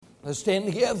Let's stand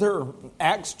together.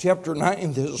 Acts chapter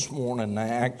 9 this morning.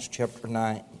 Acts chapter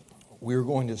 9. We're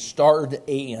going to start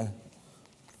a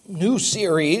new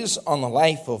series on the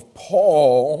life of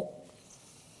Paul.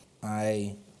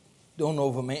 I don't know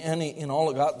of a man in all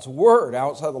of God's Word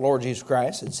outside the Lord Jesus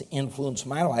Christ that's influenced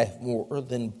my life more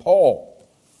than Paul.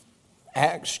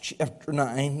 Acts chapter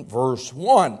 9, verse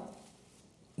 1.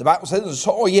 The Bible says,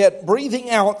 Saul, yet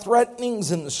breathing out threatenings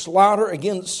and slaughter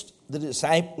against the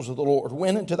disciples of the Lord,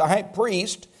 went unto the high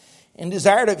priest and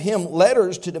desired of him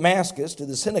letters to Damascus, to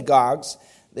the synagogues,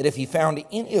 that if he found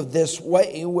any of this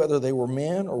way, whether they were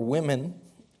men or women,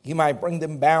 he might bring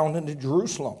them bound into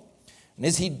Jerusalem. And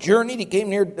as he journeyed, he came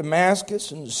near Damascus,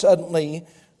 and suddenly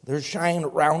there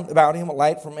shined round about him a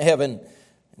light from heaven.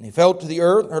 And he fell to the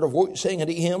earth, and heard a voice saying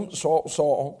unto him, Saul,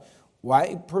 Saul,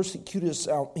 why persecutest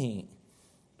thou me?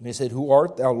 And he said, Who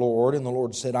art thou, Lord? And the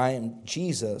Lord said, I am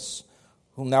Jesus,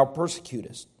 whom thou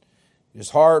persecutest. It is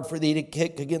hard for thee to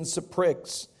kick against the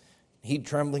pricks. He,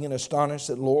 trembling and astonished,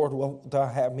 said, Lord, what wilt thou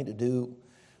have me to do?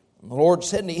 And the Lord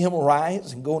said unto him,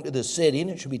 Arise, and go into the city, and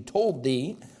it shall be told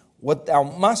thee what thou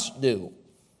must do.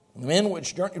 And the men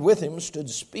which journeyed with him stood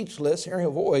speechless, hearing a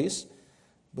voice,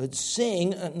 but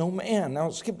seeing no man. Now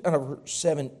skip down to verse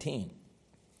 17.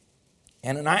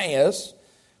 Ananias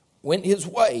went his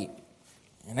way,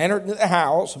 and entered into the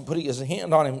house, and putting his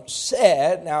hand on him,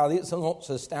 said, now these are the most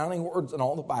astounding words in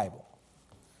all the Bible,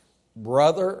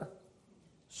 Brother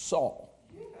Saul.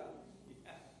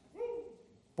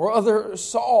 Brother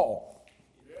Saul.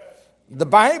 The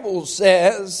Bible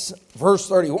says, verse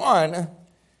 31,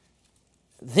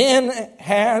 then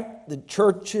had the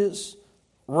churches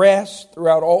rest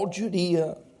throughout all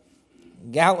Judea,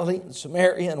 Galilee, and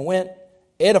Samaria, and went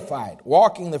edified,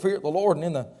 walking in the fear of the Lord and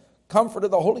in the comfort of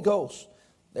the Holy Ghost.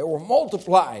 They were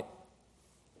multiplied.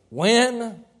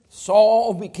 When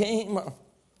Saul became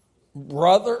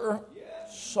Brother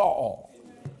Saul.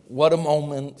 What a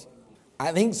moment.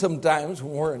 I think sometimes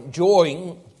when we're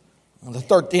enjoying the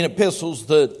 13 epistles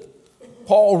that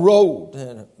Paul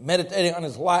wrote, meditating on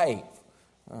his life,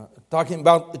 talking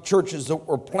about the churches that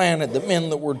were planted, the men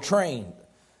that were trained,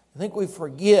 I think we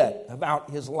forget about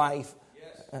his life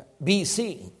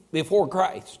BC, before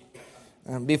Christ.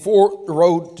 Before the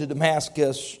road to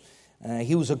Damascus,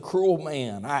 he was a cruel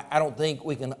man. I don't think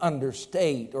we can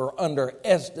understate or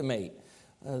underestimate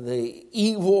the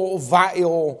evil,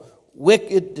 vile,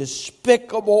 wicked,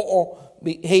 despicable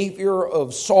behavior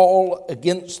of Saul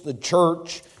against the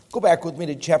church. Go back with me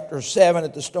to chapter 7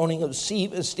 at the stoning of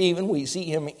Stephen. We see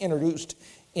him introduced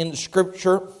in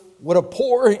Scripture. What a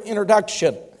poor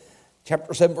introduction.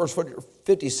 Chapter 7, verse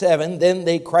 57, then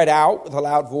they cried out with a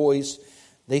loud voice.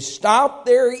 They stopped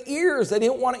their ears. They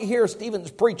didn't want to hear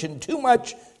Stephen's preaching. Too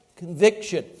much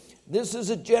conviction. This is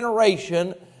a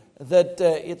generation that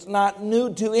it's not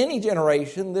new to any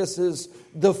generation. This is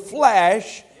the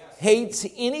flesh hates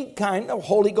any kind of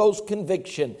Holy Ghost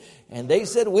conviction. And they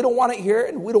said, we don't want to hear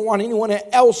it. We don't want anyone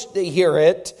else to hear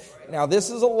it. Now, this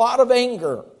is a lot of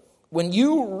anger. When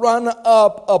you run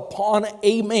up upon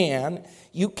a man,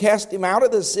 you cast him out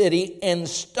of the city and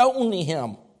stone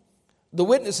him. The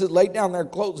witnesses laid down their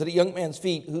clothes at a young man's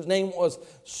feet whose name was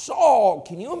Saul.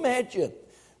 Can you imagine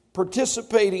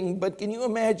participating? But can you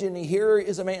imagine here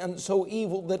is a man so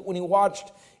evil that when he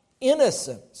watched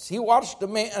innocence, he watched a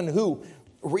man who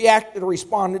reacted or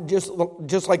responded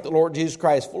just like the Lord Jesus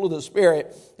Christ, full of the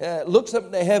Spirit, looks up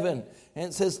into heaven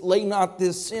and says, lay not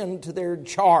this sin to their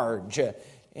charge.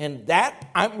 And that,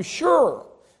 I'm sure,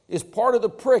 is part of the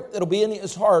prick that'll be in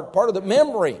his heart, part of the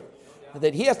memory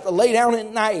that he has to lay down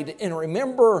at night and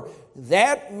remember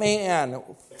that man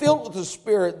filled with the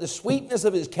Spirit, the sweetness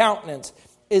of his countenance,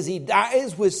 as he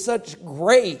dies with such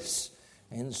grace.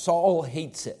 And Saul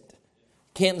hates it.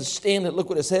 Can't stand it. Look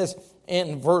what it says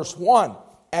in verse 1,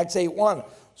 Acts 8:1.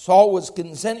 Saul was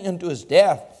consenting unto his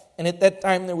death, and at that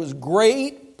time there was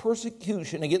great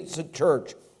persecution against the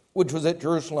church, which was at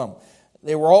Jerusalem.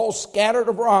 They were all scattered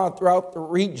abroad throughout the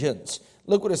regions.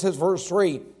 Look what it says, verse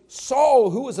 3. Saul,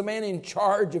 who was the man in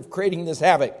charge of creating this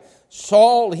havoc,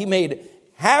 Saul, he made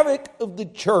havoc of the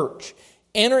church,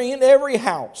 entering into every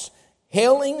house,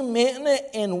 hailing men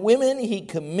and women, he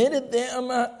committed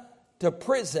them to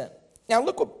prison. Now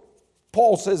look what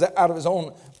Paul says out of his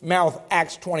own mouth,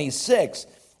 Acts 26.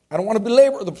 I don't want to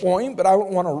belabor the point, but I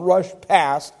don't want to rush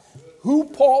past who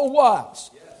Paul was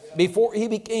before he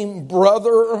became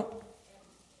Brother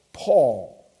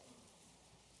Paul.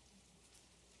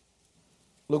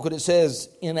 Look what it says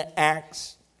in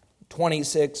Acts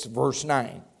 26, verse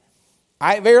 9.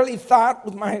 I verily thought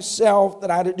with myself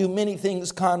that I would do many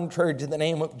things contrary to the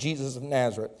name of Jesus of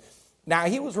Nazareth. Now,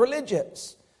 he was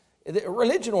religious.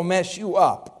 Religion will mess you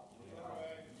up.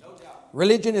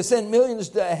 Religion has sent millions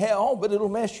to hell, but it'll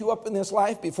mess you up in this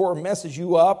life before it messes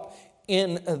you up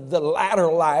in the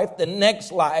latter life, the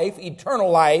next life, eternal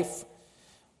life.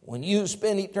 When you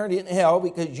spend eternity in hell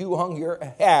because you hung your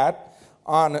hat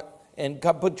on and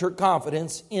put your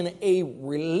confidence in a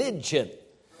religion.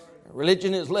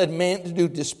 Religion has led man to do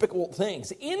despicable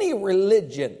things. Any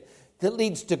religion that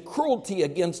leads to cruelty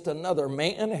against another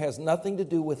man has nothing to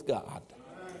do with God.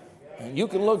 And you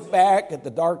can look back at the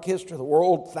dark history of the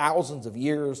world, thousands of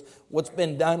years, what's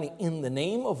been done in the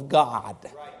name of God.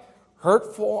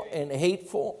 Hurtful and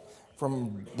hateful,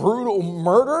 from brutal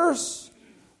murders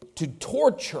to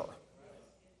torture.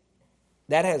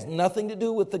 That has nothing to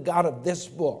do with the God of this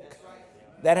book.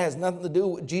 That has nothing to do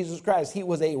with Jesus Christ. He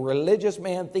was a religious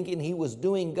man thinking he was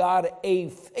doing God a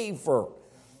favor.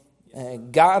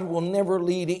 God will never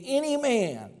lead any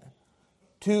man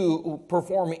to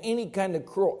perform any kind of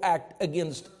cruel act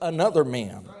against another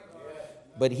man.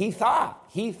 But he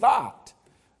thought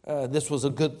this was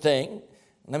a good thing.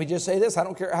 Let me just say this, I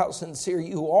don't care how sincere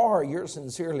you are, you're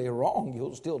sincerely wrong.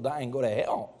 You'll still die and go to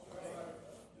hell.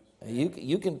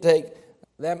 You can take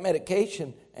that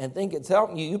medication and think it's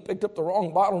helping you. You picked up the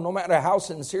wrong bottle no matter how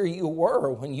sincere you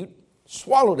were. When you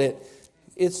swallowed it,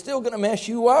 it's still going to mess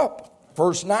you up.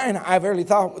 Verse 9, I verily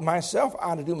thought with myself,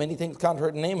 I ought to do many things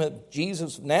contrary to the name of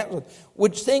Jesus of Nazareth,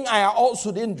 which thing I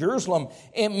also did in Jerusalem.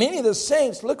 And many of the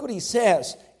saints, look what he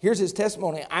says. Here's his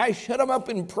testimony. I shut them up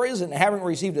in prison, having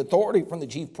received authority from the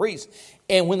chief priests.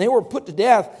 And when they were put to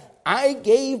death, I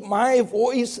gave my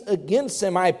voice against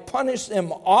them. I punished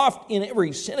them oft in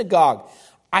every synagogue.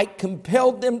 I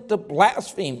compelled them to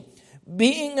blaspheme.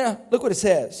 Being, look what it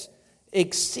says,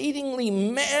 exceedingly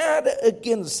mad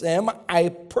against them, I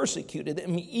persecuted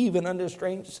them even unto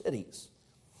strange cities.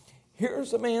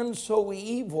 Here's a man so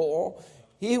evil,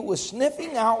 he was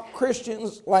sniffing out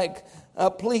Christians like a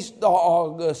police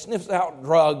dog sniffs out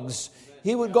drugs.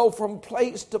 He would go from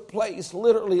place to place,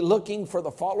 literally looking for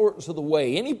the followers of the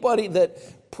way. Anybody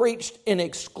that preached an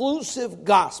exclusive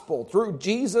gospel through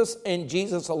Jesus and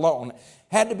Jesus alone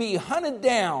had to be hunted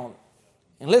down.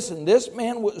 And listen, this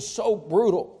man was so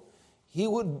brutal. He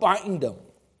would bind them.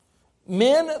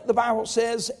 Men, the Bible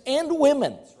says, and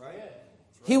women.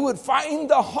 He would find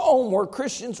the home where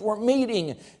Christians were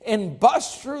meeting and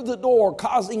bust through the door,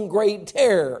 causing great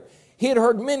terror. He had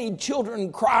heard many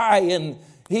children cry, and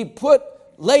he put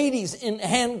ladies in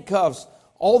handcuffs,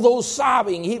 all those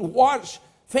sobbing. He'd watch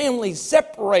families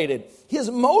separated.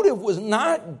 His motive was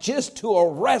not just to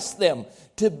arrest them,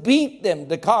 to beat them,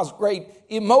 to cause great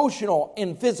emotional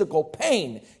and physical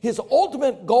pain. His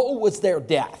ultimate goal was their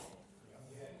death.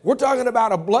 We're talking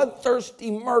about a bloodthirsty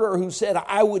murderer who said,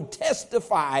 I would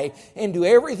testify and do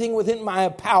everything within my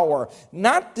power,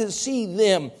 not to see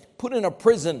them put in a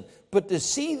prison, but to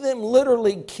see them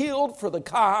literally killed for the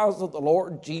cause of the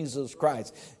Lord Jesus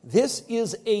Christ. This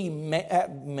is a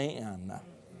madman.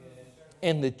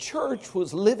 And the church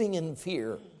was living in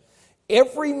fear.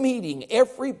 Every meeting,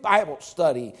 every Bible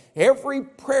study, every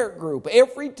prayer group,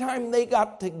 every time they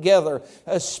got together,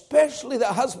 especially the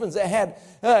husbands that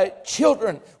had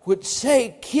children, would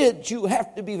say, kids, you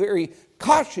have to be very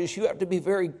cautious. You have to be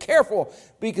very careful,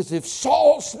 because if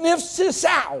Saul sniffs this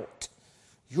out,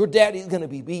 your daddy's going to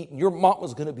be beaten. Your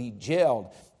mama's going to be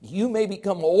jailed. You may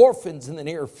become orphans in the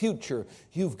near future.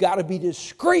 You've got to be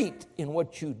discreet in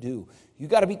what you do. You've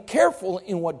got to be careful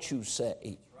in what you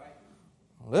say.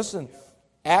 Listen,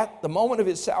 at the moment of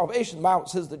his salvation, the Bible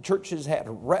says the churches had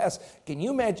rest. Can you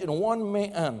imagine one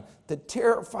man to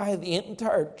terrify the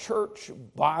entire church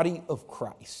body of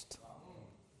Christ?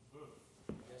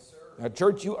 Now,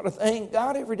 church, you ought to thank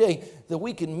God every day that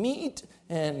we can meet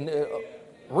and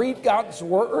read God's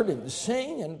word and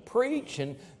sing and preach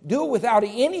and do it without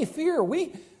any fear.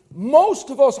 Most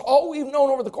of us, all we've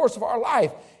known over the course of our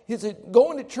life is that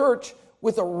going to church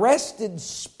with a rested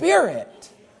spirit,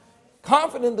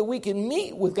 confident that we can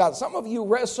meet with God. Some of you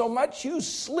rest so much you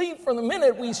sleep from the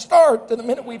minute we start to the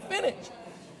minute we finish.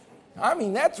 I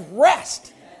mean, that's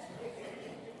rest.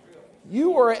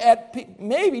 You are at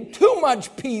maybe too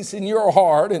much peace in your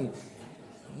heart and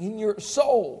in your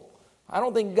soul. I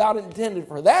don't think God intended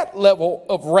for that level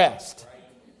of rest.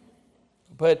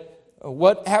 But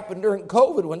what happened during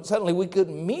COVID when suddenly we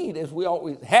couldn't meet as we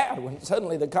always had, when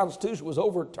suddenly the Constitution was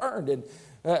overturned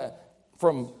and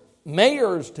from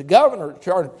mayors to governors,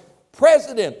 our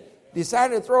president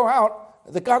decided to throw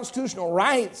out the constitutional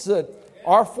rights that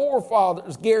our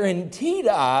forefathers guaranteed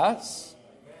us,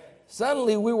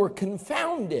 suddenly we were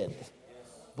confounded.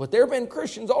 But there have been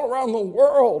Christians all around the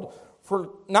world for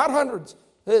not hundreds,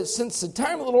 since the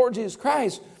time of the Lord Jesus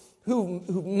Christ, who've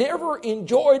never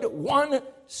enjoyed one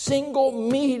single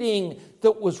meeting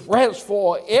that was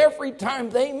restful every time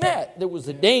they met. There was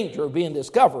the danger of being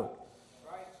discovered.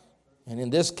 And in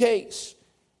this case,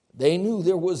 they knew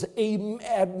there was a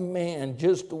madman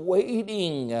just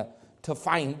waiting to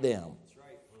find them,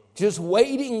 just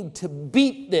waiting to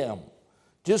beat them,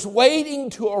 just waiting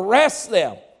to arrest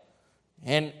them.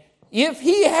 And if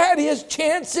he had his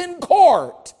chance in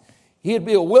court, he'd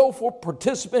be a willful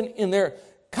participant in their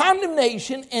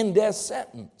condemnation and death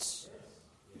sentence.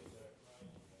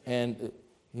 And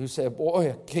you say, boy,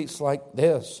 a case like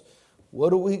this,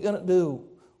 what are we going to do?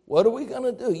 What are we going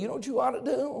to do? You know what you ought to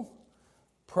do?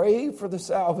 Pray for the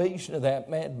salvation of that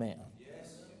madman.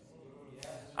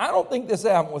 I don't think this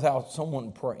happened without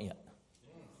someone praying.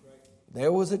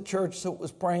 There was a church that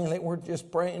was praying. They weren't just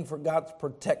praying for God's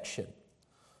protection.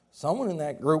 Someone in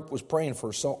that group was praying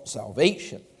for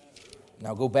salvation.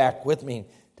 Now go back with me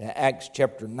to Acts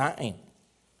chapter 9.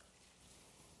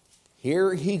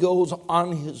 Here he goes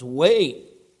on his way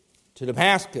to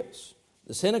Damascus,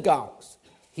 the synagogues.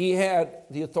 He had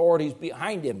the authorities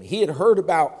behind him. He had heard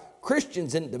about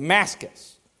Christians in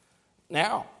Damascus.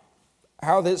 Now,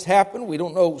 how this happened, we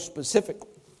don't know specifically.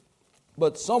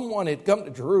 But someone had come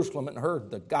to Jerusalem and heard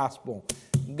the gospel,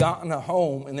 gotten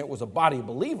home, and there was a body of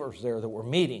believers there that were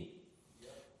meeting.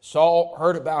 Saul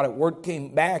heard about it. Word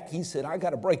came back. He said, I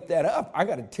got to break that up. I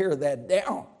got to tear that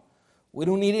down. We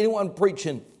don't need anyone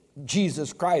preaching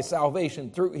Jesus Christ,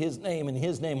 salvation through his name and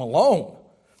his name alone.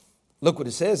 Look what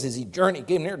it says as he journeyed,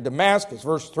 came near Damascus,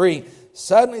 verse 3.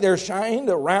 Suddenly there shined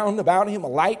around about him a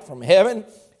light from heaven,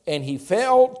 and he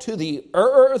fell to the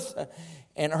earth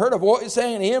and heard a voice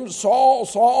saying to him, Saul,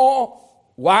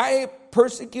 Saul, why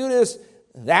persecutest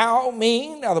thou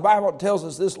me? Now the Bible tells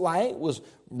us this light was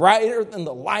brighter than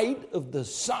the light of the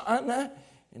sun.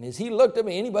 And as he looked at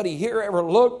me, anybody here ever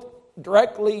looked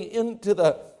directly into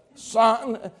the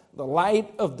sun? The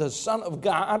light of the Son of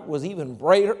God was even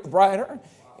brighter.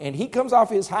 And he comes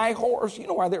off his high horse. You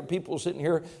know why there are people sitting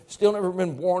here still never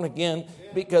been born again?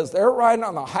 Because they're riding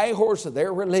on the high horse of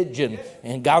their religion.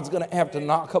 And God's going to have to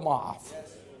knock them off.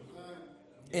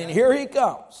 And here he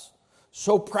comes,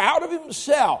 so proud of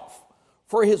himself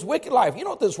for his wicked life. You know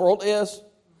what this world is?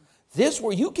 This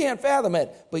where you can't fathom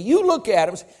it. But you look at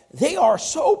them, they are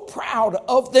so proud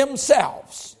of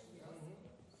themselves.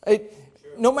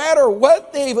 No matter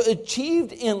what they've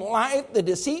achieved in life, the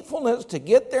deceitfulness to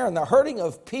get there and the hurting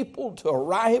of people to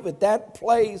arrive at that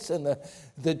place and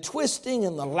the twisting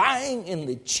and the lying and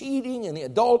the cheating and the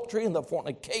adultery and the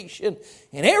fornication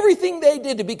and everything they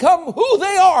did to become who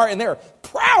they are, and they're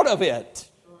proud of it.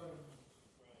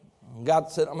 And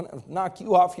God said, I'm going to knock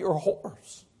you off your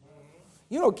horse.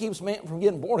 You know what keeps man from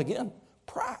getting born again?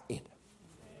 Pride.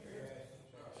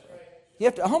 You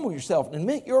have to humble yourself and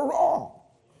admit you're wrong.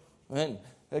 And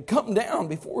come down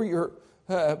before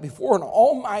an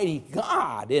almighty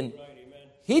God. And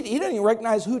he doesn't even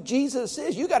recognize who Jesus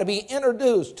is. You got to be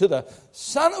introduced to the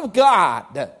Son of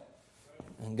God.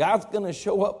 And God's going to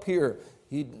show up here.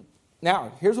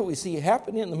 Now, here's what we see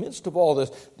happen in the midst of all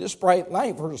this bright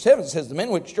light. Verse 7 says, the men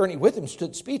which journeyed with him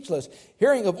stood speechless,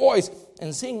 hearing a voice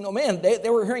and seeing no man. They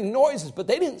were hearing noises, but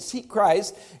they didn't see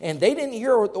Christ, and they didn't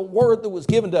hear the word that was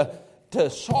given to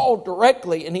Saul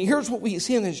directly. And here's what we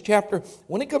see in this chapter.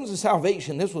 When it comes to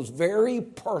salvation, this was very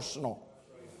personal.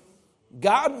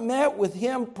 God met with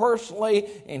him personally,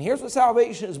 and here's what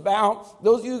salvation is about.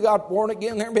 Those of you who got born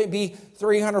again, there may be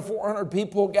 300, 400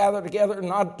 people gathered together in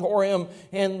an auditorium,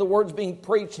 and the word's being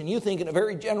preached, and you think in a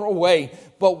very general way.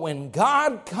 But when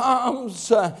God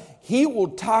comes, he will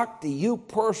talk to you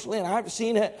personally, and I've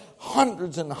seen it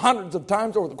hundreds and hundreds of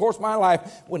times over the course of my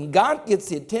life. When God gets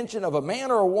the attention of a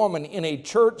man or a woman in a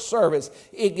church service,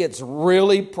 it gets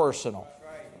really personal.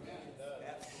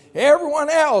 Everyone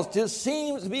else just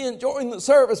seems to be enjoying the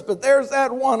service, but there's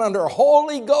that one under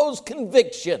Holy Ghost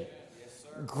conviction.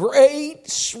 Great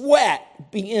sweat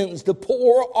begins to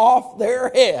pour off their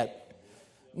head.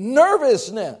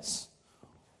 Nervousness.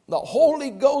 The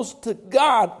Holy Ghost to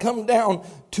God come down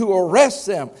to arrest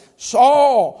them.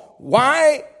 Saul,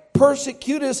 why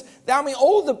persecutest thou me?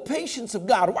 Oh, the patience of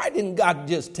God. Why didn't God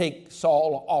just take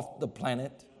Saul off the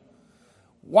planet?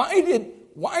 Why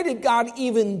did God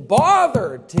even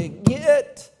bother to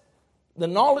get the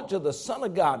knowledge of the Son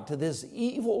of God to this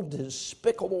evil,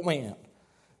 despicable man?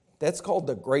 That's called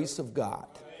the grace of God.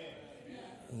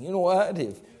 And you know what?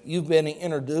 If you've been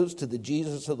introduced to the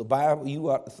Jesus of the Bible, you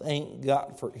ought to thank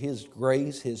God for his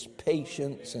grace, his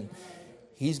patience, and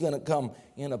he's going to come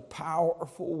in a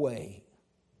powerful way.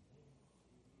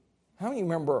 How many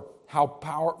remember how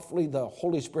powerfully the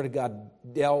Holy Spirit of God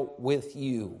dealt with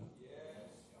you?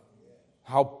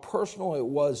 How personal it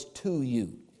was to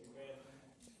you.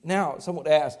 Now, someone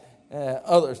would ask,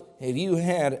 others, have you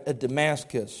had a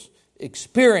Damascus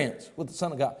experience with the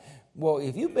Son of God? Well,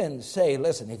 if you've been saved,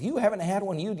 listen, if you haven't had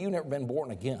one, you've never been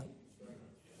born again.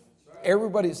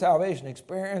 Everybody's salvation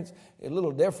experience is a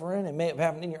little different. It may have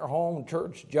happened in your home,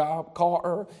 church, job,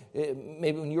 car.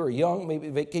 Maybe when you were young, maybe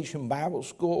Vacation Bible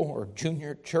School or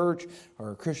junior church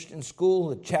or a Christian school,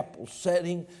 a chapel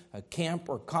setting, a camp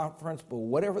or conference. But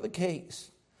whatever the case,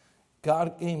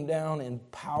 God came down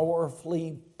and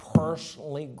powerfully,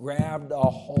 personally grabbed a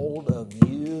hold of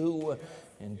you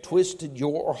and twisted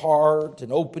your heart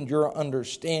and opened your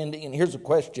understanding. And here's a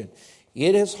question.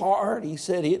 It is hard, he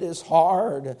said, it is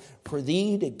hard for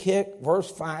thee to kick, verse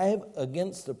 5,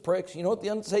 against the pricks. You know what the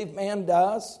unsaved man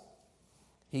does?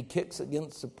 He kicks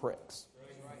against the pricks.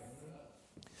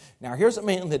 Now, here's a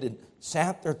man that had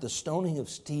sat there at the stoning of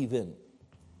Stephen.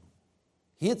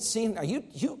 He had seen, now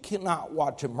you cannot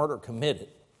watch a murder committed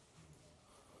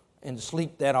and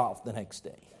sleep that off the next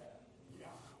day.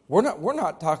 We're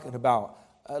not talking about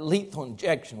lethal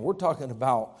injection. We're talking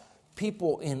about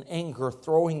people in anger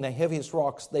throwing the heaviest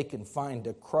rocks they can find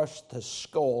to crush the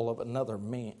skull of another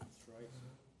man.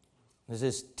 As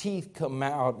his teeth come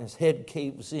out and his head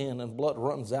caves in and blood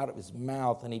runs out of his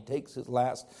mouth and he takes his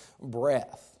last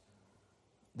breath.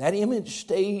 That image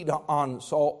stayed on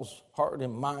Saul's heart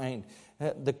and mind.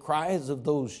 The cries of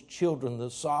those children,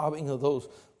 the sobbing of those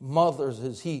mothers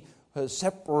as he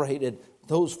separated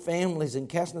those families and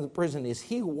cast into prison, as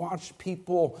he watched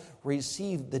people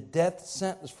receive the death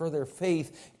sentence for their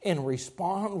faith and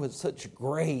respond with such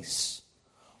grace.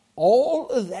 All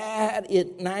of that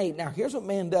at night. Now, here's what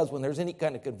man does when there's any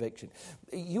kind of conviction.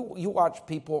 You watch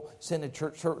people send a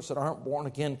church service that aren't born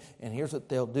again, and here's what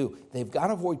they'll do. They've got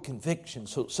to avoid conviction.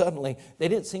 So suddenly, they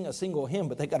didn't sing a single hymn,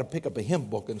 but they got to pick up a hymn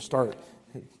book and start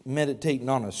meditating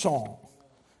on a song.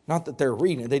 Not that they're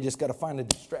reading it, they just got to find a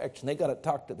distraction. They got to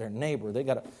talk to their neighbor. They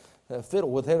got to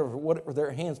fiddle with whatever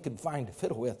their hands can find to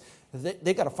fiddle with.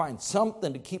 They got to find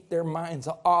something to keep their minds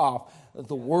off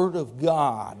the Word of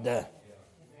God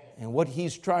and what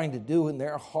He's trying to do in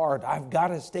their heart. I've got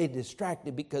to stay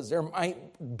distracted because there might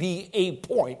be a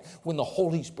point when the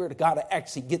Holy Spirit of God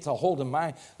actually gets a hold of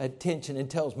my attention and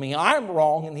tells me I'm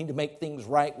wrong and need to make things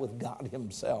right with God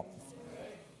Himself.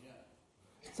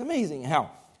 It's amazing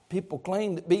how people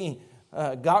claim to be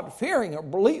God-fearing or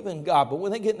believe in God, but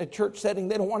when they get in a church setting,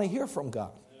 they don't want to hear from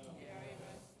God.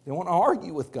 They want to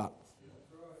argue with God.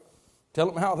 Tell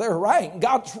them how they're right and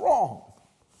God's wrong.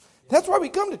 That's why we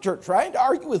come to church, right? To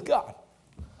argue with God.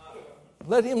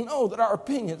 Let Him know that our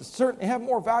opinions certainly have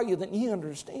more value than He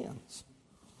understands.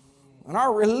 And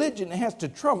our religion has to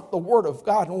trump the Word of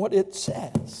God and what it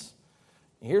says.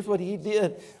 Here's what he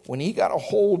did when he got a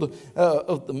hold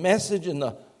of the message, and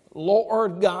the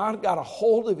Lord God got a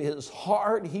hold of his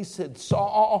heart. He said,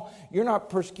 Saul, you're not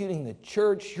persecuting the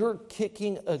church. You're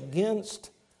kicking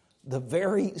against the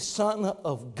very Son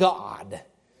of God.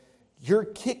 You're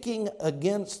kicking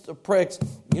against the pricks.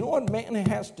 You know what man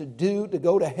has to do to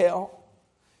go to hell?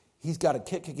 He's got to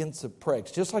kick against the pricks.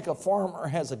 Just like a farmer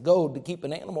has a goad to keep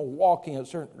an animal walking a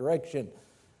certain direction.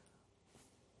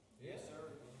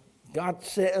 God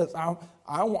says,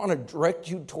 I want to direct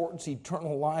you towards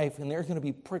eternal life, and there's going to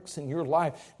be pricks in your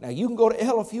life. Now, you can go to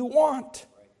hell if you want,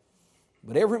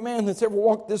 but every man that's ever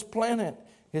walked this planet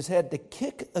has had to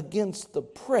kick against the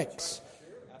pricks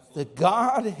that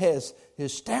God has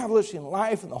established in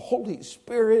life, and the Holy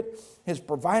Spirit has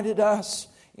provided us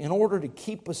in order to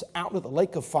keep us out of the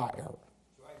lake of fire.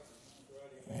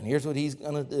 And here's what He's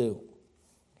going to do.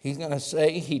 He's going to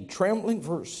say, He trembling,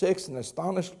 verse 6, and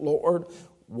astonished, Lord,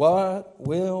 what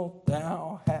wilt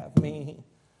thou have me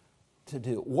to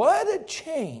do? What a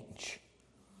change.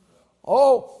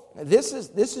 Oh, this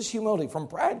is humility. From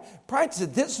pride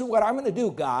said, this is what I'm going to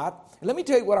do, God. And let me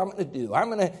tell you what I'm going to do. I'm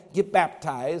going to get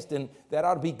baptized, and that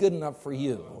ought to be good enough for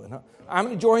you. And I'm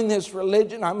going to join this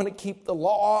religion. I'm going to keep the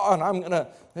law, and I'm going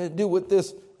to do what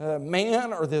this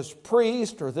man or this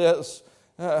priest or this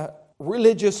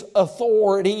religious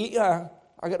authority.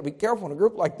 I got to be careful in a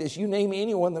group like this. You name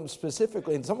any one of them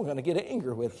specifically, and someone's going to get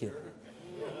angry with you.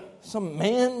 Some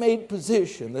man-made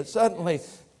position that suddenly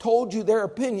told you their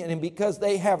opinion, and because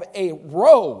they have a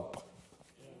robe,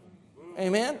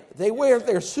 amen, they wear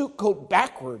their suit coat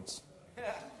backwards.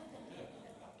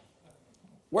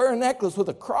 Wear a necklace with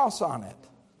a cross on it.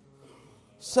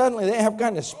 Suddenly they have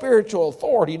kind of spiritual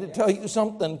authority to tell you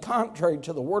something contrary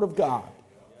to the Word of God.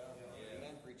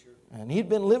 And he'd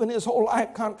been living his whole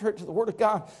life contrary to the Word of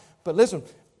God. But listen,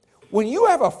 when you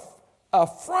have a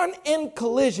front-end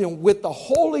collision with the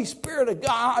Holy Spirit of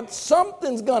God,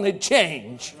 something's going to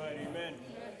change.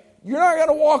 You're not going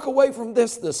to walk away from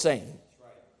this the same.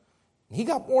 He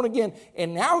got born again.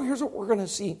 And now here's what we're going to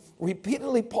see.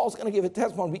 Repeatedly, Paul's going to give a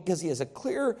testimony because he has a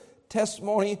clear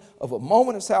testimony of a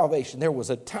moment of salvation. There was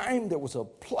a time, there was a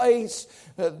place,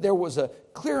 there was a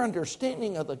clear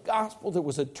understanding of the gospel. There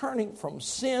was a turning from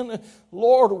sin.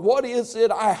 Lord, what is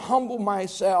it? I humble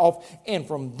myself. And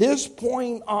from this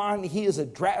point on, he is a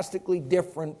drastically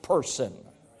different person.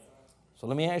 So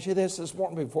let me ask you this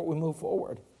morning before we move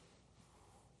forward.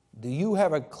 Do you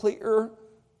have a clear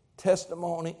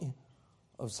testimony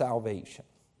of salvation?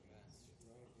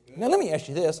 Now let me ask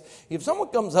you this. If someone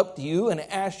comes up to you and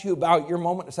asks you about your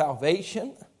moment of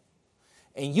salvation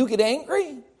and you get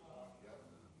angry,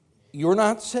 you're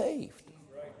not saved.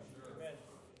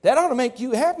 That ought to make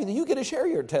you happy that you get to share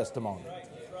your testimony.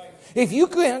 If you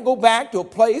can't go back to a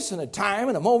place and a time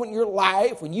and a moment in your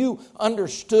life when you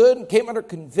understood and came under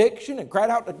conviction and cried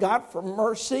out to God for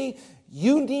mercy,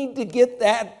 you need to get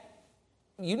that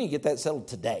settled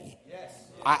today.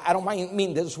 I don't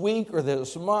mean this week or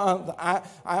this month.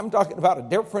 I'm talking about a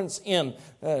difference in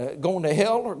going to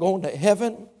hell or going to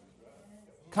heaven,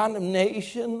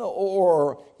 condemnation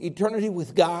or eternity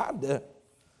with God.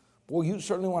 Boy, you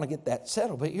certainly want to get that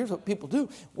settled. But here's what people do.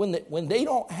 When they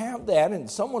don't have that and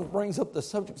someone brings up the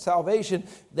subject of salvation,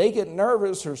 they get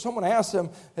nervous or someone asks them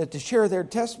to share their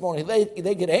testimony.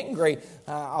 They get angry.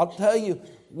 I'll tell you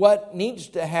what needs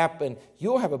to happen.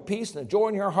 You'll have a peace and a joy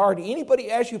in your heart. Anybody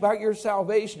asks you about your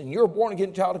salvation and you're a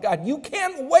born-again child of God, you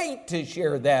can't wait to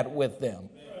share that with them.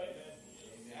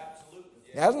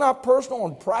 That's not personal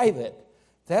and private.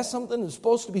 That's something that's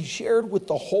supposed to be shared with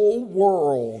the whole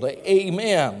world.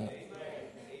 Amen.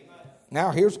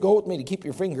 Now, go with me to keep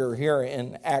your finger here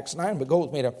in Acts 9, but go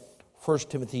with me to 1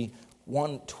 Timothy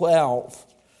 1:12.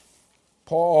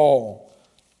 Paul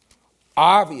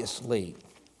obviously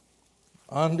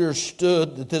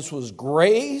understood that this was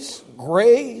grace,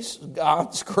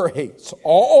 God's grace,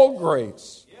 all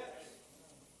grace.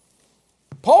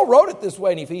 Paul wrote it this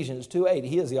way in Ephesians 2:8.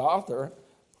 He is the author.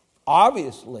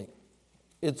 Obviously,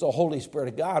 it's the Holy Spirit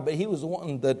of God, but he was the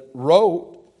one that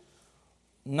wrote,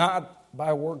 not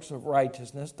by works of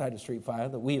righteousness, Titus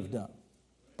 3:5, that we have done,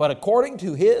 but according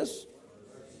to his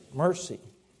mercy.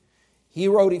 He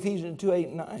wrote Ephesians 2:8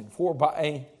 and 9, for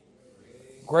by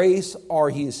grace are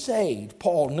ye saved.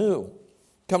 Paul knew,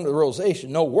 come to the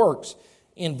realization, no works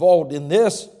involved in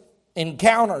this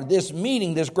encounter, this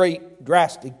meeting, this great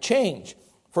drastic change.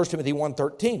 1 Timothy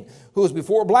 1:13, who was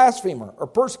before a blasphemer or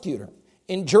persecutor,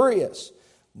 injurious.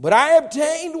 But I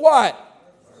obtained what?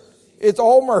 Mercy. It's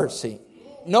all mercy.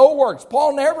 No works.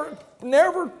 Paul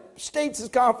never states his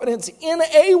confidence in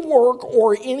a work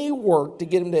or any work to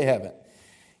get him to heaven.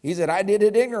 He said, I did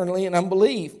it ignorantly in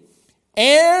unbelief.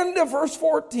 And verse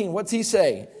 14, what's he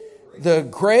say? The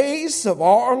grace of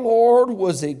our Lord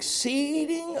was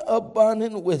exceeding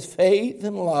abundant with faith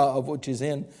and love, which is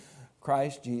in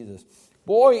Christ Jesus.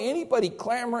 Boy, anybody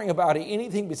clamoring about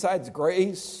anything besides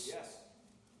grace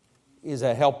is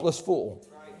a helpless fool.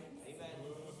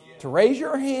 To raise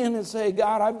your hand and say,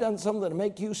 God, I've done something to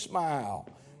make you smile.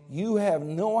 You have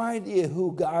no idea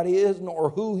who God is nor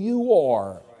who you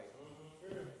are.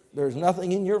 There's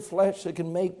nothing in your flesh that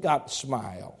can make God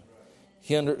smile.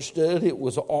 He understood it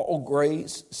was all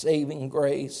grace, saving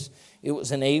grace. It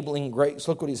was enabling grace.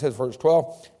 Look what he says, verse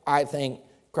 12. I thank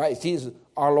Christ Jesus,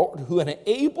 our Lord, who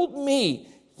enabled me.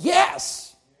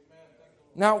 Yes.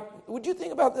 Now, would you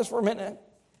think about this for a minute?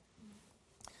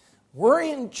 We're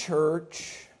in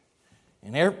church,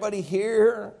 and everybody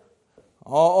here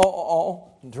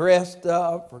all dressed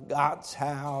up for God's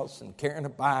house and carrying a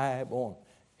Bible and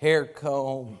hair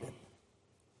combed and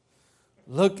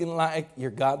looking like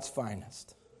you're God's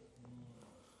finest.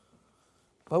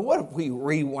 But what if we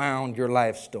rewound your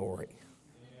life story?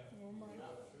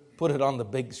 Put it on the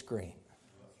big screen.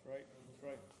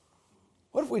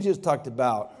 What if we just talked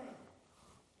about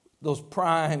those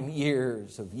prime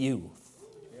years of youth?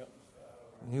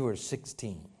 When you were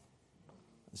 16,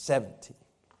 17,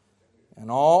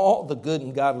 and all the good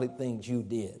and godly things you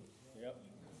did.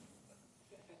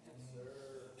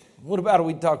 What about if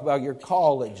we talk about your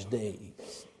college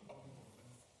days?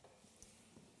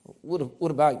 What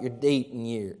about your dating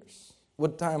years?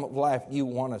 What time of life do you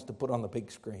want us to put on the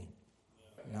big screen?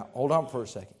 Now, hold on for a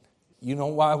second. You know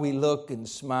why we look and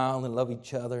smile and love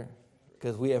each other?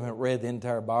 Because we haven't read the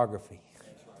entire biography.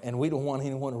 And we don't want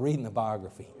anyone reading the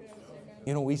biography.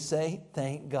 You know, we say,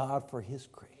 thank God for His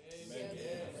grace.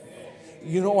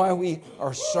 You know why we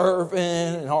are serving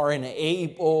and are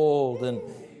enabled and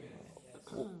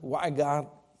why God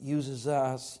uses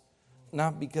us?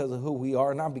 Not because of who we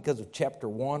are, not because of chapter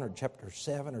 1 or chapter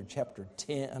 7 or chapter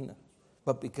 10,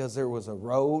 but because there was a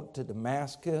road to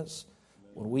Damascus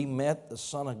When we met the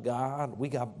Son of God, we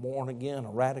got born again,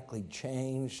 radically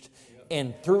changed,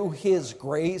 and through His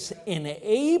grace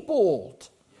enabled,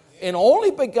 and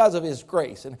only because of His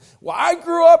grace. And well, I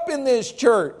grew up in this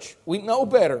church. We know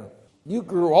better. You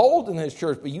grew old in this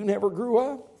church, but you never grew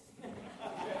up.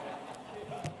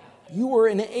 You were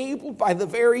enabled by the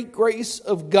very grace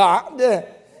of God.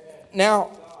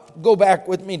 Now, go back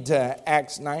with me to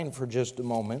Acts 9 for just a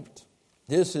moment.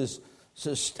 This is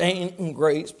sustaining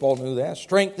grace. Paul knew that.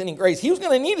 Strengthening grace. He was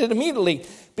going to need it immediately,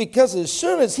 because as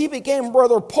soon as he became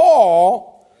Brother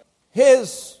Paul,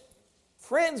 his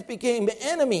friends became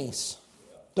enemies.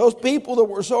 Those people that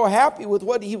were so happy with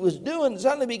what he was doing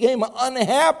suddenly became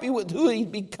unhappy with who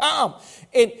he'd become.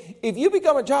 And if you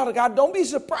become a child of God, don't be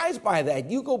surprised by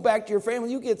that. You go back to your family,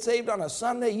 you get saved on a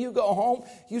Sunday, you go home,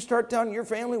 you start telling your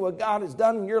family what God has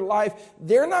done in your life.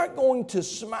 They're not going to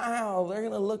smile. They're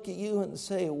going to look at you and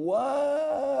say,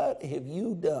 what have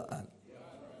you done?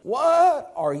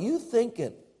 What are you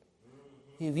thinking?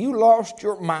 Have you lost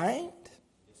your mind?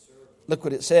 Look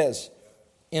what it says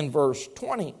in verse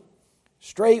 20.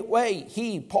 Straightway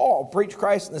he, Paul, preached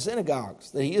Christ in the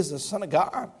synagogues, that he is the Son of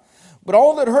God. But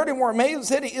all that heard him were amazed and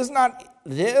said, is not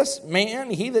this man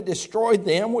he that destroyed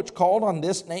them which called on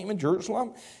this name in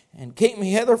Jerusalem, and came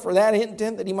hither for that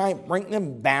intent, that he might bring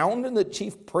them bound in the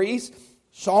chief priests?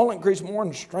 Saul increased more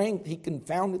in strength. He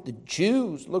confounded the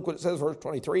Jews. Look what it says, verse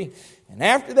 23. And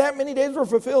after that many days were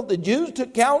fulfilled, the Jews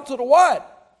took counsel to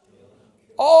what?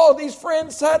 All these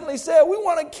friends suddenly said, we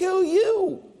want to kill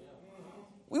you.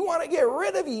 We want to get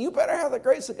rid of you. You better have the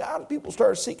grace of God. People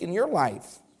start seeking your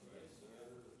life.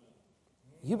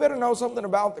 You better know something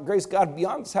about the grace of God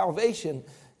beyond salvation,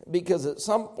 because at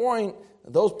some point,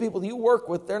 those people you work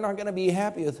with, they're not going to be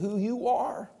happy with who you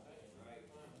are.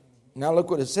 Now look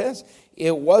what it says.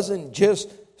 It wasn't just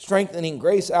strengthening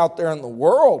grace out there in the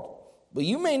world, but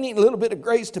you may need a little bit of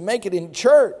grace to make it in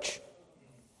church.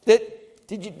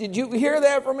 Did you hear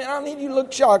that from me? I don't need you to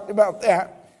look shocked about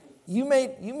that. You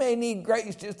may need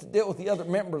grace just to deal with the other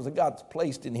members that God's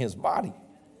placed in His body.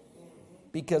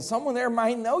 Because someone there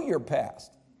might know your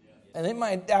past, and they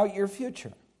might doubt your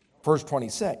future. Verse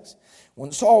 26.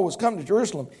 When Saul was come to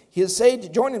Jerusalem, he essayed to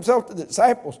join himself to the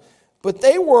disciples, but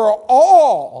they were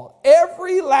all,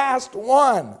 every last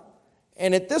one.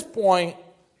 And at this point,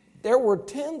 there were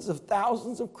tens of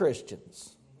thousands of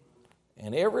Christians.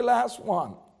 And every last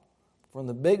one, from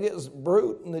the biggest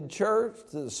brute in the church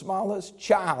to the smallest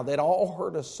child, they'd all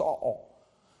heard of Saul.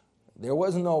 There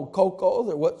was no Coco,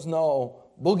 there was no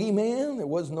boogeyman, there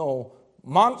was no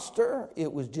monster.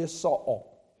 It was just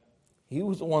Saul. He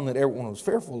was the one that everyone was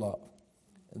fearful of.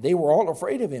 They were all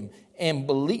afraid of him, and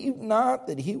believed not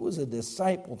that he was a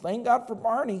disciple. Thank God for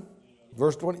Barney.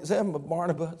 Verse 27, but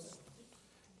Barnabas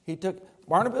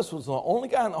was the only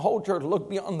guy in the whole church who looked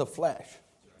beyond the flesh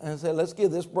and said, let's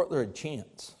give this brother a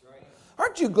chance.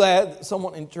 Aren't you glad that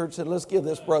someone in church said, let's give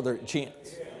this brother a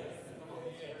chance?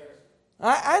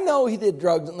 I know he did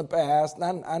drugs in the past,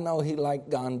 and I know he liked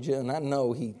ganja, and I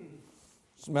know he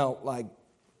smelled like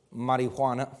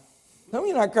marijuana. Some of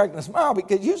you not cracking a smile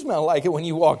because you smell like it when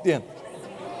you walked in.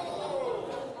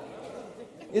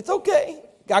 It's okay.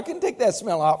 God can take that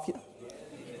smell off you.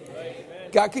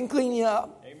 God can clean you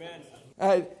up.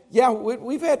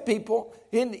 We've had people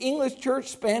in English church,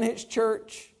 Spanish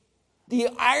church. The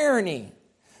irony,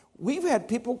 we've had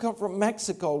people come from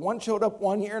Mexico. One showed up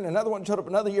one year and another one showed up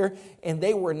another year, and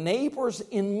they were neighbors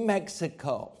in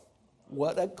Mexico.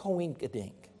 What a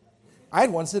coinkydink. I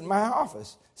had one sit in my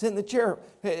office, sit in the chair.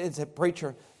 It's a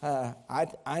preacher.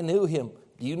 I knew him.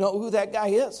 Do you know who that guy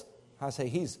is? I say,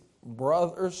 he's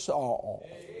Brother Saul.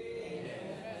 Amen.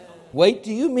 Wait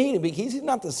till you meet him, because he's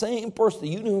not the same person that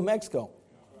you knew in Mexico.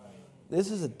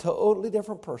 This is a totally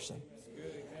different person.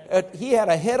 He had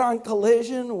a head-on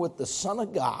collision with the Son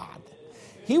of God.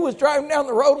 He was driving down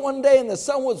the road one day, and the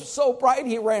sun was so bright,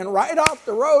 he ran right off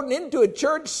the road and into a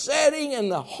church setting,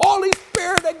 and the Holy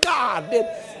Spirit of God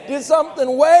did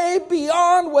something way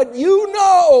beyond what you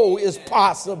know is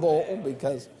possible,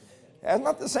 because that's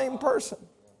not the same person.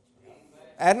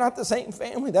 That's not the same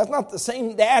family. That's not the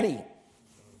same daddy.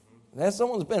 That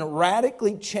someone's been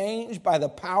radically changed by the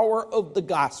power of the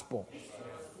gospel.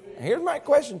 Here's my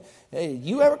question. Hey,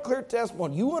 you have a clear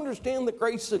testimony. You understand the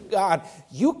grace of God.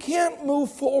 You can't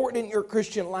move forward in your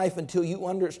Christian life until you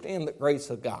understand the grace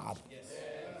of God. Yes.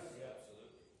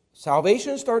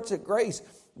 Salvation starts at grace,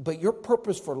 but your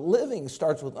purpose for living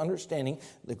starts with understanding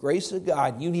the grace of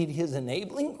God. You need His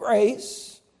enabling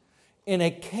grace, and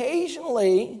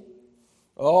occasionally,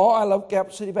 I love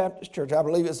Capital City Baptist Church. I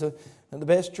believe it's the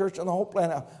best church on the whole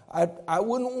planet. I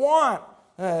wouldn't want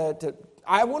to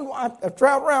I've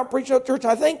traveled around preaching at church.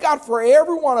 I thank God for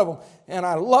every one of them. And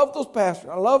I love those pastors.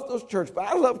 I love those churches. But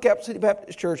I love Capital City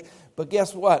Baptist Church. But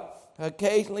guess what?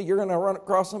 Occasionally you're going to run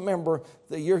across a member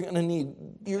that you're going to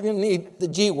need the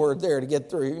G word there to get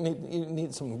through. You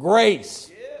need some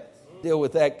grace. Deal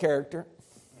with that character.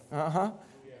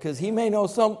 Because he may know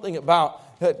something about,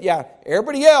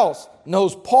 everybody else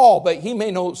knows Paul, but he may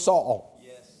know Saul.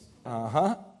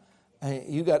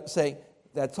 You got to say,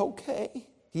 that's okay.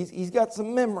 He's got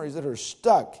some memories that are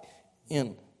stuck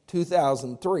in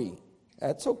 2003.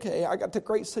 That's okay. I got the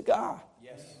grace of God.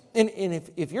 Yes. And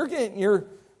if you're getting your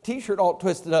T-shirt all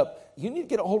twisted up, you need to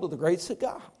get a hold of the grace of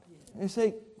God. And you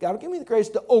say, God, give me the grace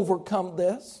to overcome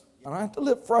this. I don't have to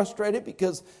live frustrated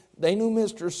because they knew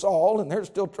Mr. Saul and they're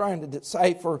still trying to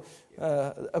decipher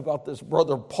about this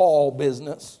brother Paul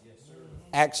business. Yes,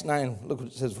 Acts 9, look what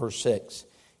it says, verse 6.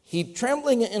 He,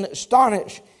 trembling and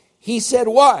astonished, he said,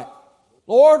 what?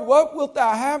 Lord, what wilt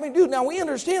thou have me do? Now we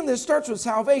understand this starts with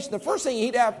salvation. The first thing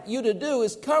he'd have you to do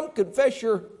is come confess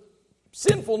your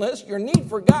sinfulness, your need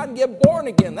for God, and get born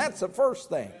again. That's the first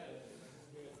thing.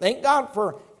 Thank God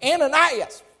for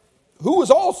Ananias, who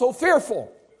was also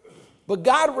fearful. But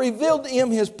God revealed to him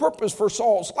his purpose for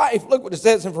Saul's life. Look what it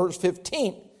says in verse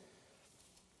 15.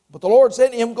 But the Lord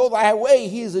said to him, go thy way.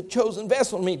 He is a chosen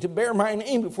vessel to me to bear my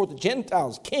name before the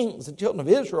Gentiles, kings, the children of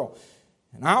Israel.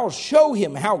 And I will show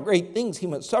him how great things he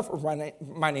must suffer for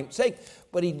my name's sake.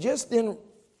 But he just didn't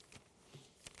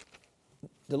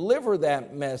deliver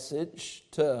that message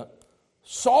to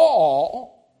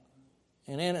Saul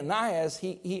and Ananias.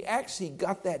 He actually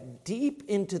got that deep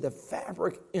into the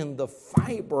fabric, in the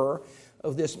fiber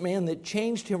of this man that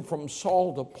changed him from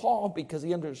Saul to Paul, because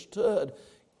he understood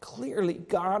clearly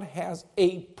God has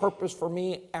a purpose for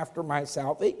me after my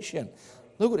salvation.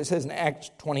 Look what it says in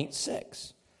Acts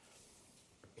 26.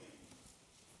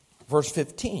 Verse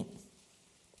 15.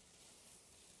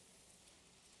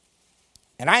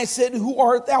 And I said, who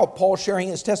art thou? Paul sharing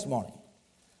his testimony.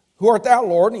 Who art thou,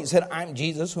 Lord? And he said, I'm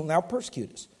Jesus whom thou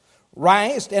persecutest.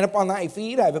 Rise, stand up on thy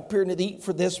feet. I have appeared to thee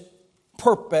for this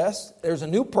purpose. There's a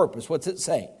new purpose. What's it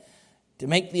say? To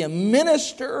make thee a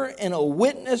minister and a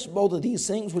witness both of these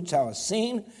things which thou hast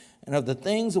seen and of the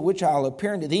things of which I will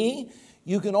appear unto thee.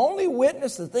 You can only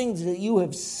witness the things that you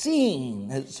have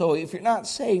seen. So if you're not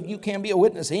saved, you can't be a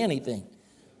witness of anything.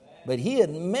 But he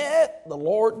had met the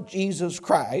Lord Jesus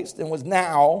Christ and was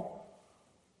now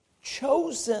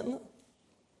chosen,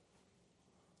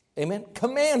 amen,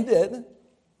 commanded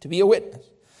to be a witness,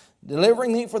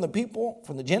 delivering thee from the people,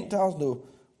 from the Gentiles, to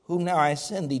whom now I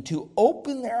send thee, to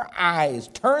open their eyes,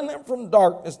 turn them from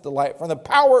darkness to light, from the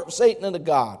power of Satan unto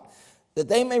God, that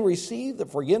they may receive the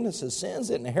forgiveness of sins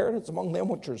and inheritance among them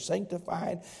which are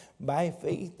sanctified by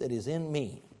faith that is in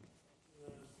me.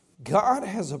 God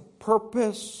has a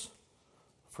purpose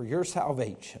for your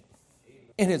salvation.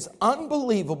 And it's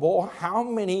unbelievable how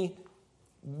many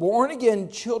born-again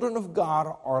children of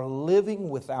God are living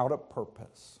without a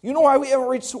purpose. You know why we haven't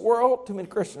reached the world? Too many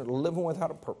Christians are living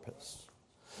without a purpose.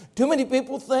 Too many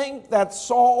people think that's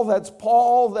Saul, that's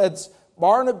Paul, that's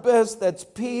Barnabas, that's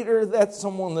Peter, that's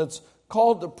someone that's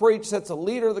called to preach, that's a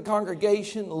leader of the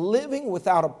congregation, living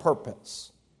without a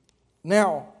purpose.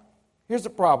 Now, here's the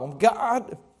problem.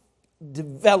 God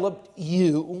developed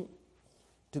you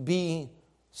to be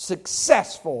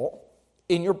successful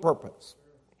in your purpose.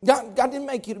 God didn't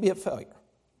make you to be a failure.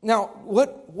 Now,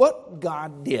 what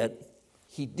God did,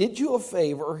 he did you a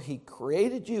favor, he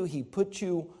created you, he put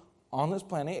you on this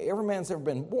planet. Every man's ever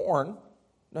been born.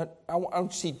 Now, I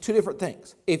want to see two different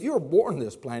things. If you were born on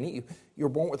this planet, you were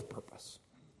born with a purpose.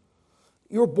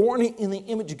 You were born in the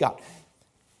image of God.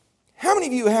 How many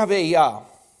of you have a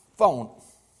phone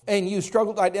and you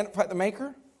struggle to identify the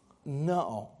maker?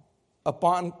 No.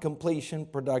 Upon completion,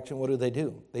 production, what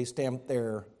do? They stamp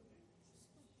their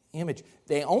image.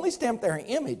 They only stamp their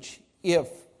image if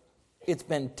it's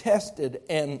been tested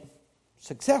and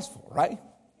successful, right?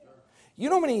 You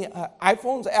know how many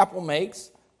iPhones Apple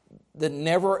makes that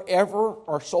never, ever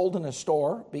are sold in a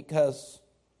store? Because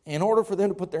in order for them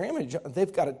to put their image,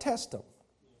 they've got to test them.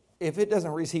 If it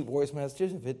doesn't receive voice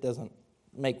messages, if it doesn't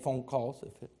make phone calls,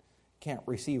 if it can't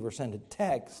receive or send a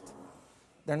text,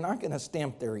 they're not going to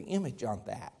stamp their image on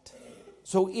that.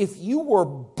 So if you were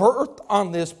birthed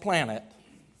on this planet,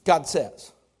 God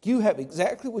says, you have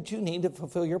exactly what you need to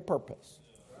fulfill your purpose.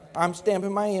 I'm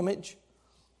stamping my image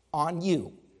on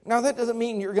you. Now, that doesn't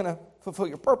mean you're going to fulfill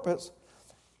your purpose.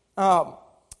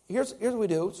 Here's what we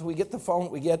do. So we get the phone,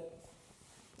 we get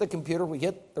the computer, we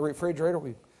get the refrigerator,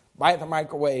 we buy the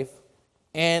microwave.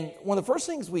 And one of the first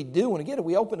things we do when we get it,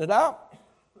 we open it up,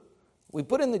 we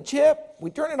put in the chip, we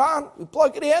turn it on, we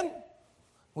plug it in,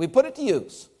 We put it to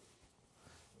use.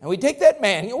 And we take that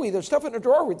manual, we either stuff it in a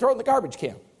drawer or we throw it in the garbage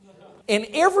can. And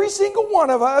every single one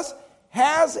of us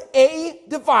has a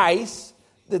device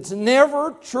that's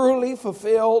never truly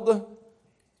fulfilled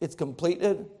its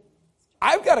completed.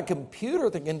 I've got a computer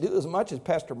that can do as much as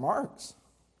Pastor Mark's.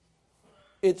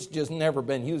 It's just never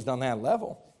been used on that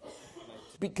level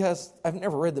because I've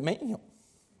never read the manual.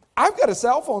 I've got a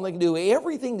cell phone that can do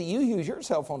everything that you use your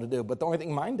cell phone to do, but the only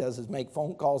thing mine does is make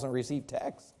phone calls and receive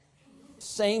texts.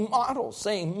 Same model,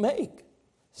 same make,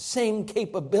 same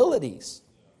capabilities,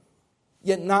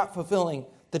 yet not fulfilling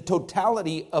the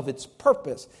totality of its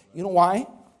purpose. You know why?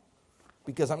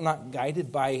 Because I'm not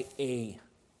guided by a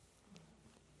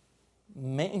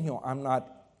manual. I'm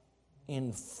not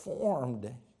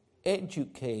informed,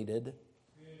 educated,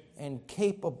 and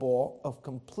capable of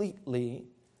completely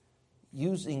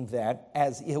using that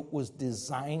as it was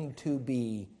designed to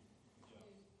be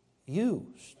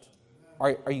used.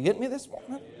 Are you getting me this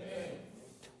morning?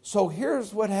 So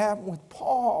here's what happened with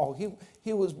Paul.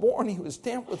 He was born, he was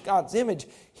stamped with God's image.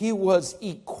 He was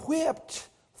equipped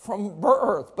from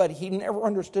birth, but he never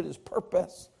understood his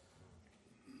purpose.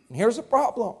 And here's the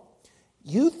problem.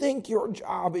 You think your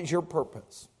job is your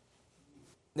purpose.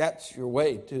 That's your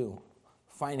way to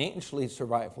financially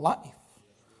survive life.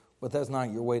 But that's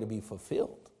not your way to be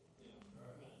fulfilled.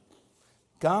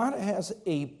 God has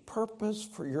a purpose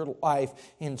for your life.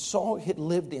 And Saul had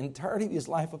lived the entirety of his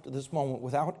life up to this moment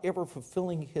without ever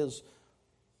fulfilling his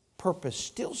purpose,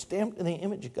 still stamped in the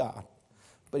image of God.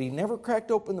 But he never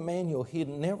cracked open the manual. He had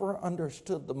never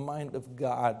understood the mind of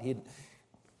God.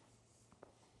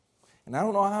 And I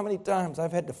don't know how many times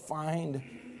I've had to find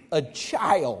a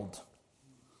child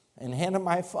and hand him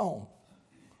my phone.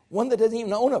 One that doesn't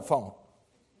even own a phone.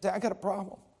 Say, I got a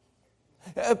problem.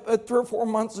 3 or 4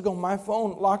 months ago, my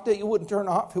phone locked it. It wouldn't turn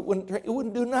off. It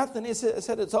wouldn't do nothing. It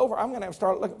said it's over. I'm going to have to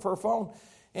start looking for a phone.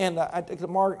 And I took it to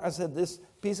Mark. I said, this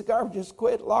piece of garbage just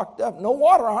quit, locked up. No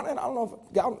water on it. I don't know if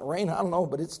it got in the rain. I don't know,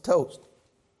 but it's toast.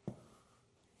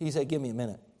 He said, give me a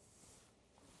minute.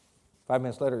 5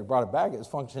 minutes later, he brought it back. It was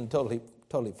functioning totally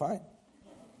fine.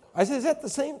 I said, is that the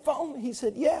same phone? He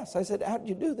said, yes. I said, how did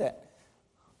you do that?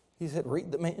 He said,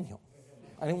 read the manual.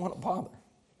 I didn't want to bother.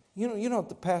 You know what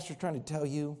the pastor's trying to tell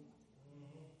you?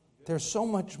 There's so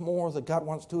much more that God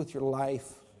wants to do with your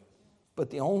life, but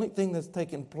the only thing that's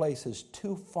taking place is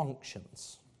 2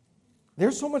 functions.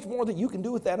 There's so much more that you can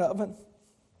do with that oven.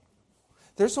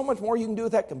 There's so much more you can do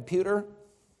with that computer.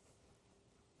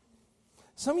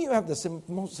 Some of you have the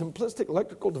most simplistic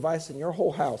electrical device in your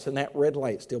whole house, and that red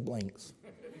light still blinks.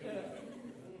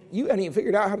 You haven't even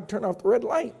figured out how to turn off the red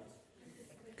light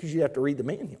because you have to read the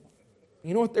manual.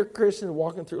 You know what? They're Christians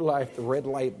walking through life, the red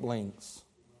light blinks.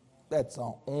 That's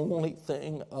the only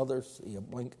thing others see, a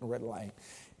blinking red light.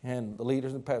 And the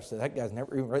leaders and pastors said, that guy's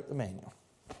never even read the manual.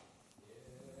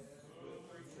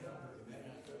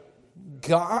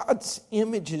 God's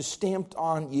image is stamped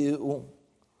on you.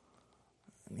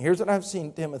 And here's what I've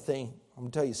seen, Timothy. I'm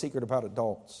going to tell you a secret about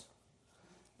adults.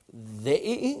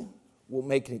 They will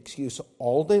make an excuse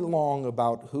all day long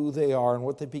about who they are and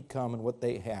what they become and what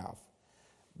they have.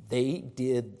 They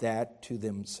did that to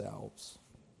themselves.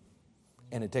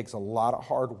 And it takes a lot of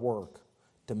hard work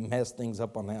to mess things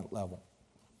up on that level.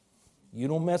 You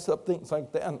don't mess up things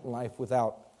like that in life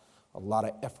without a lot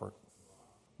of effort.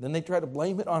 Then they try to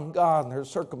blame it on God and their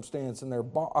circumstance and their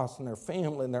boss and their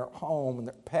family and their home and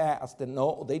their past. And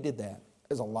no, they did that.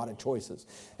 There's a lot of choices.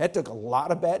 That took a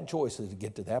lot of bad choices to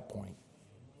get to that point.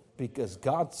 Because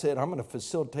God said, I'm going to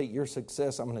facilitate your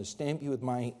success. I'm going to stamp you with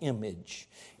my image.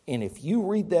 And if you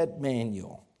read that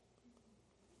manual,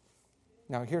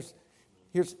 now here's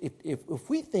if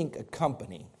we think a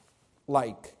company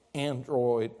like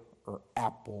Android or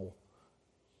Apple,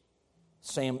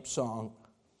 Samsung,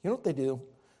 you know what they do?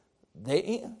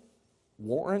 They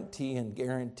warranty and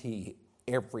guarantee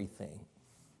everything.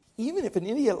 Even if an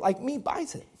idiot like me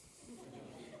buys it.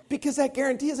 Because that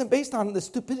guarantee isn't based on the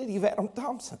stupidity of Adam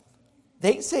Thompson.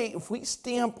 They say if we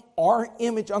stamp our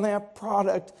image on that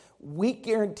product, we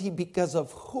guarantee because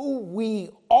of who we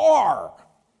are,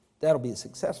 that'll be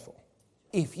successful.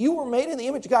 If you were made in the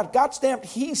image of God, God stamped,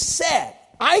 He said,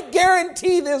 I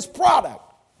guarantee this product.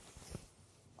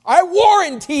 I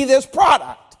warranty this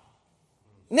product.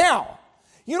 Now,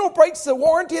 you know what breaks the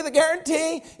warranty of the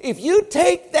guarantee? If you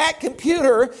take that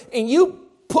computer and you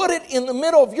put it in the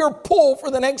middle of your pool for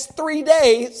the next 3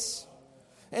 days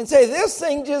and say, this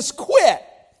thing just quit,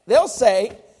 they'll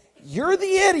say, you're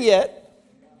the idiot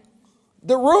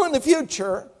that ruined the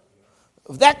future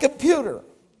of that computer.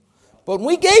 But when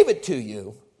we gave it to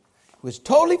you, it was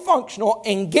totally functional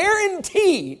and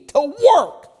guaranteed to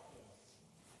work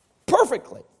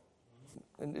perfectly.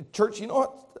 And church, you know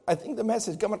what? I think the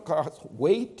message coming across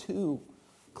way too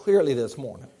clearly this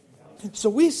morning. So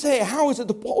we say, how is it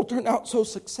that Paul turned out so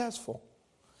successful?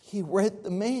 He read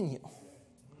the manual.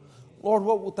 Lord,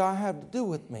 what wilt thou have to do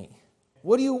with me?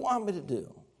 What do you want me to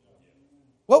do?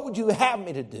 What would you have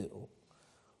me to do?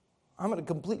 I'm going to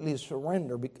completely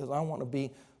surrender because I want to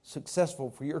be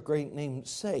successful for your great name's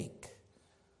sake.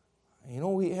 You know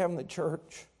what we have in the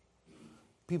church?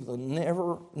 People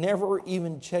that never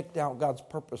even checked out God's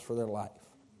purpose for their life.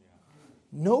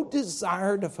 No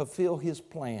desire to fulfill His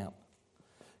plan.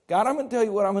 God, I'm going to tell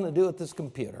you what I'm going to do with this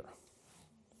computer.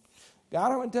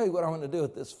 God, I'm going to tell you what I'm going to do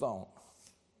with this phone.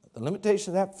 The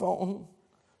limitation of that phone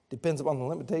depends upon the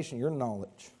limitation of your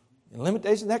knowledge. The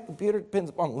limitation of that computer depends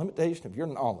upon the limitation of your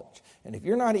knowledge. And if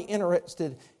you're not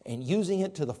interested in using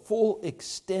it to the full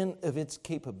extent of its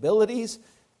capabilities,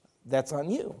 that's on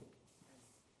you.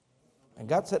 And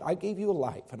God said, I gave you a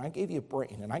life, and I gave you a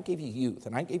brain, and I gave you youth,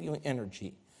 and I gave you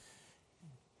energy,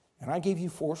 and I gave you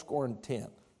 80.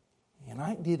 And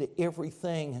I did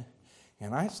everything,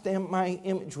 and I stamped my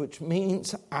image, which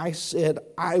means I said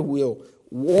I will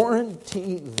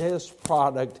warranty this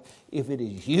product if it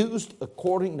is used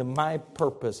according to my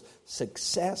purpose.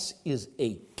 Success is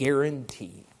a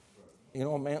guarantee. You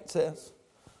know what man says?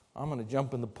 I'm going to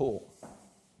jump in the pool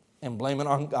and blame it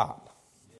on God.